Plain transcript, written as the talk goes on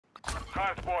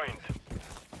Hard point.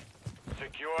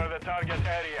 Secure the target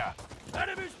area.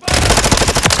 Enemy spotted!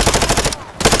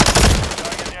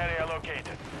 Target area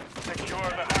located. Secure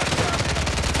the hard target.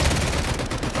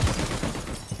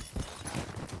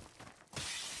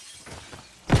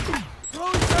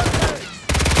 Throwing grenades!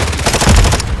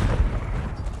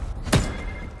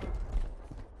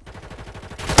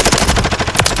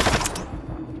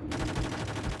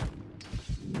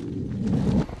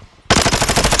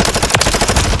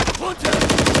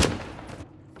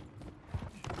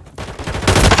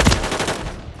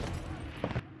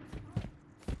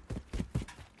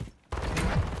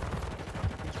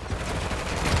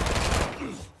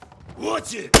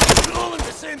 Watch it! We're all on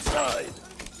the same side!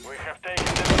 We have taken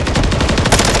the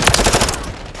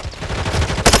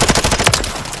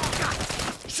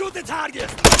Shoot the target!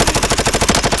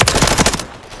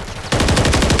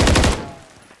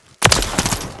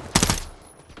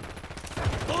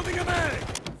 Loading a mag!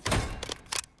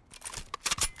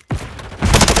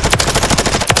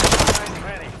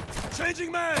 ready.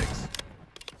 Changing mags!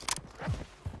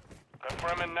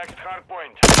 Confirming next hard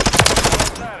point.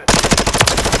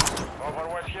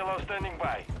 Overwatch Helo standing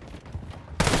by.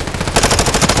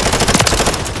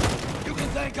 You can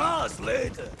thank us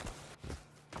later!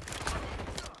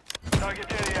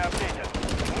 Target area updated.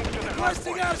 Move to the hard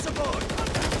Requesting point. air support!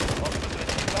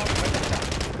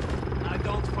 I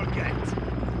don't forget.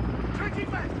 Changing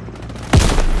mag!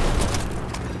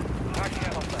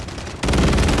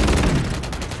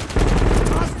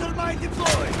 Hostile mine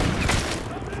deployed!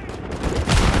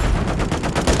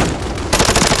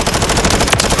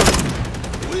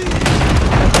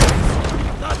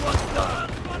 That one's done!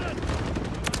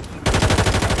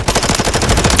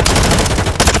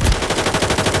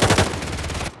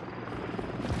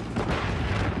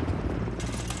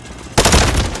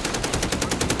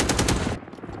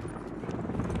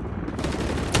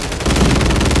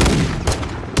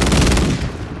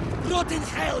 Rot in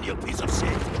hell, you piece of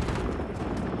shit!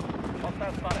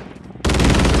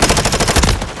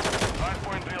 Hard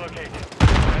point relocated.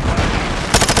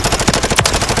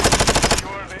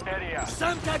 Secure the area.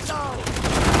 Semtex out!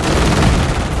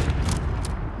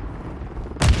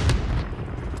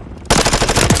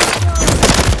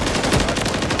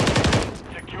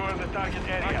 Secure the target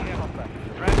area.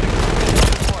 Transit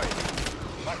deployed.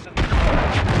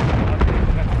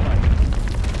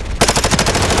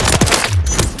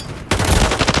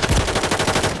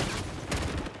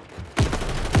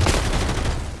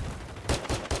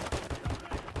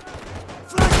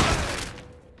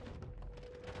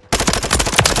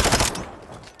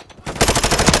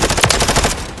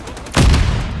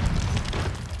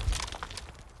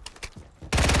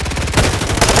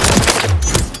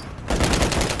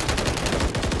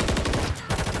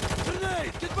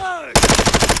 Grenade! Get back!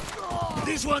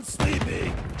 This one's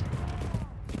sleeping!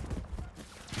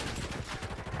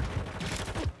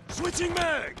 Switching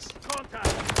mags! Contact.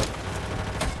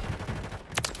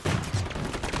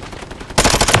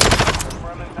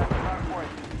 Confirming next hard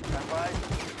point. Stand by.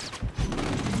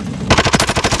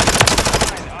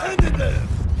 Ended them!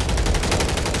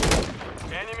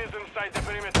 Enemies inside the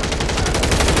perimeter.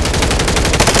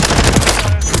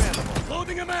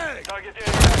 Loading a mag! Target area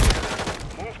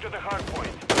active. Move to the hard point.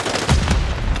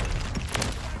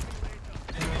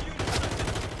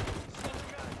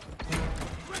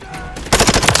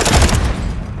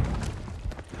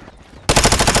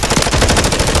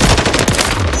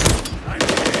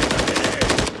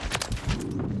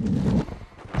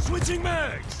 Switching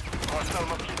mags! Hostile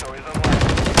mosquito is online.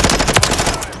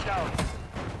 Down.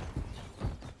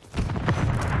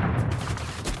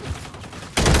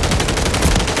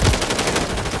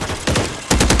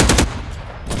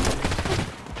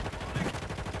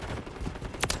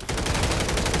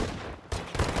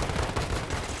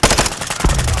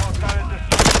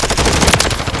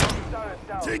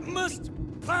 Take must!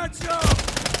 Patch up!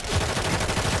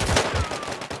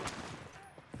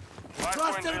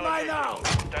 Cluster mine out!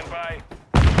 Stand by.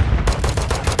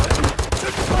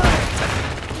 Took fire!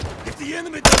 If the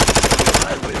enemy doesn't show you,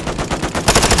 I will!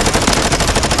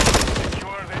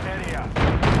 Secure the area.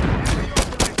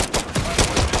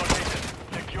 Hardpoint located.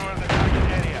 Secure the target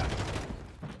area.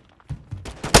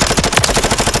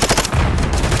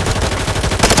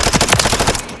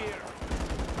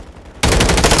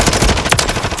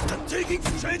 I'm taking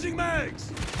changing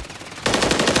mags!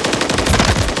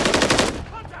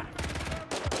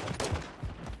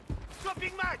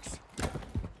 Dropping mags!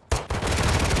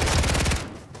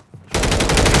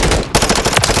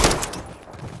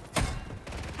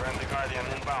 Friendly Guardian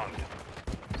inbound.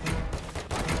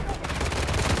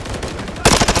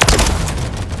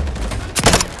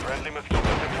 Friendly mosquito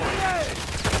deployed.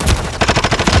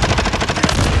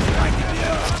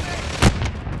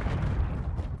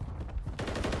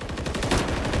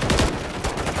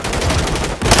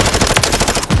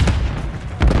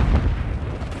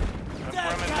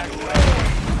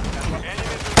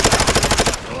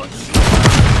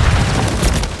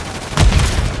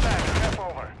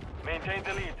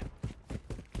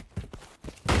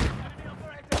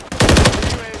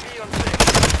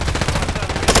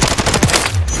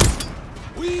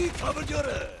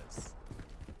 yours.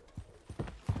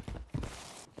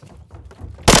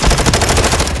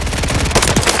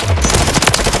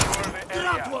 Secure the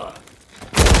Drop area. one.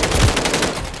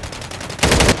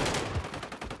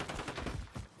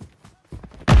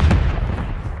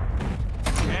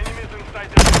 Enemies inside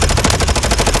the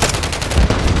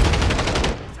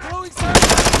Throwing fire.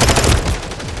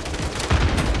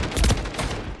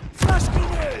 Flash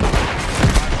grenade.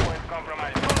 hardpoint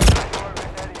compromised. Secure the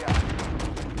area.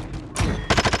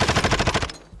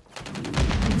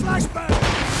 Flashbang.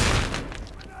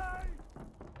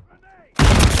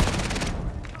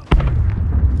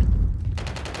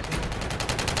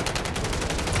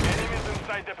 Enemies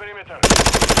inside the perimeter.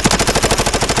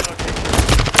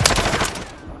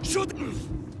 Shoot!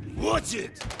 Watch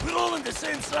it! We're all on the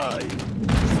same side!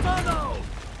 Stand out!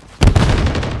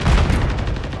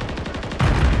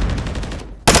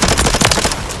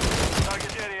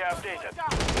 Target area updated.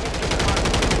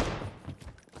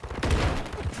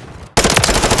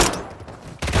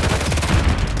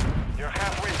 You're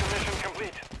halfway to mission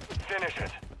complete. Finish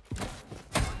it.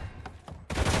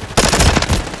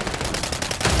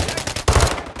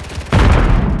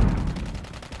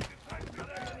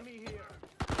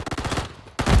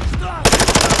 Stop!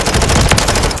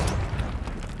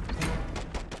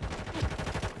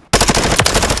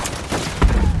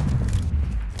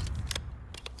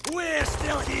 We're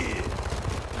still here!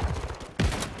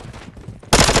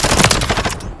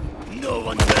 No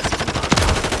one messes with our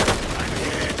cover. I'm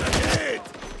hit! I'm hit!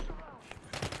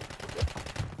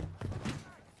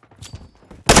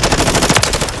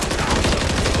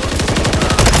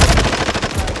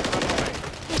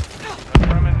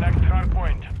 Confirming next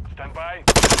hardpoint. Stand by.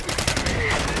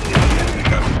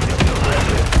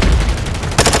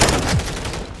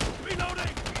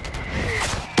 Reloading!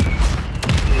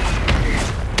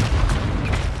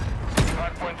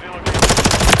 Hardpoint relocated.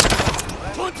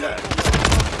 Contact!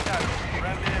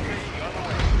 Friendly MPE on the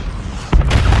way.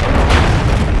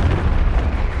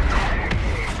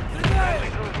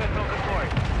 Grenade! Cruise missile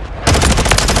deployed.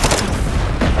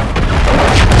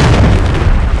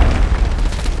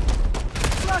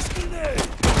 Flash grenade!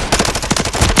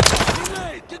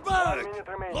 Grenade! Get back! 1 minute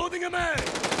remaining. Loading a mag!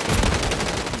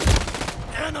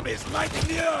 Enemies lighting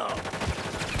me up!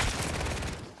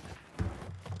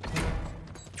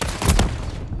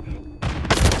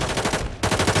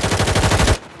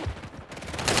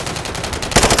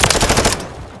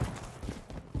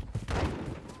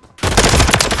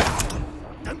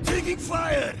 I'm taking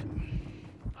fire!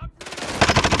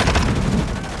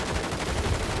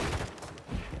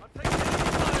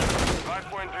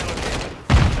 Hardpoint relocated.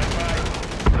 Stand by.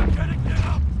 I'm gonna get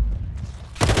up!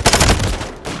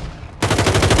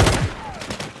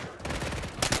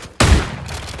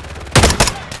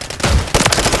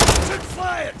 Set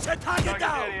fire! Set target Target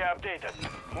down! area updated.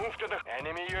 Move to the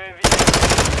enemy UAV.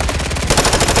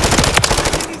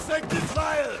 Ineffective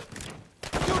fire!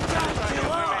 You can't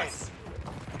kill us!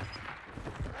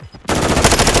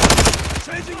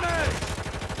 Changing mag!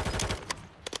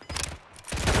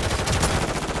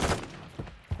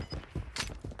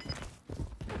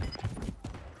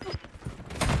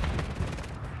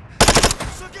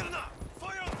 Suck it enough!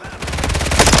 Fire on them!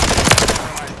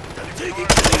 I'm taking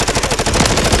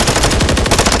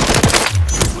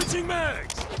switching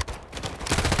mags!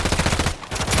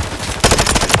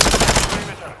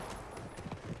 Perimeter.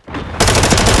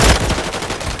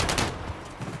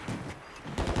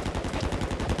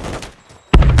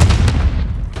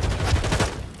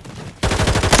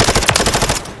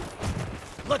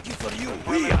 Lucky for you,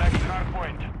 Confirming we are next here!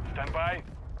 hardpoint. Stand by.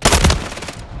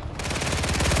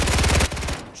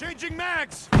 Changing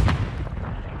mags!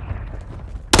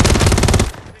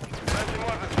 Friendly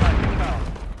mortar strike down.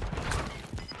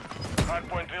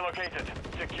 Hardpoint relocated.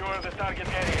 Secure the target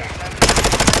area.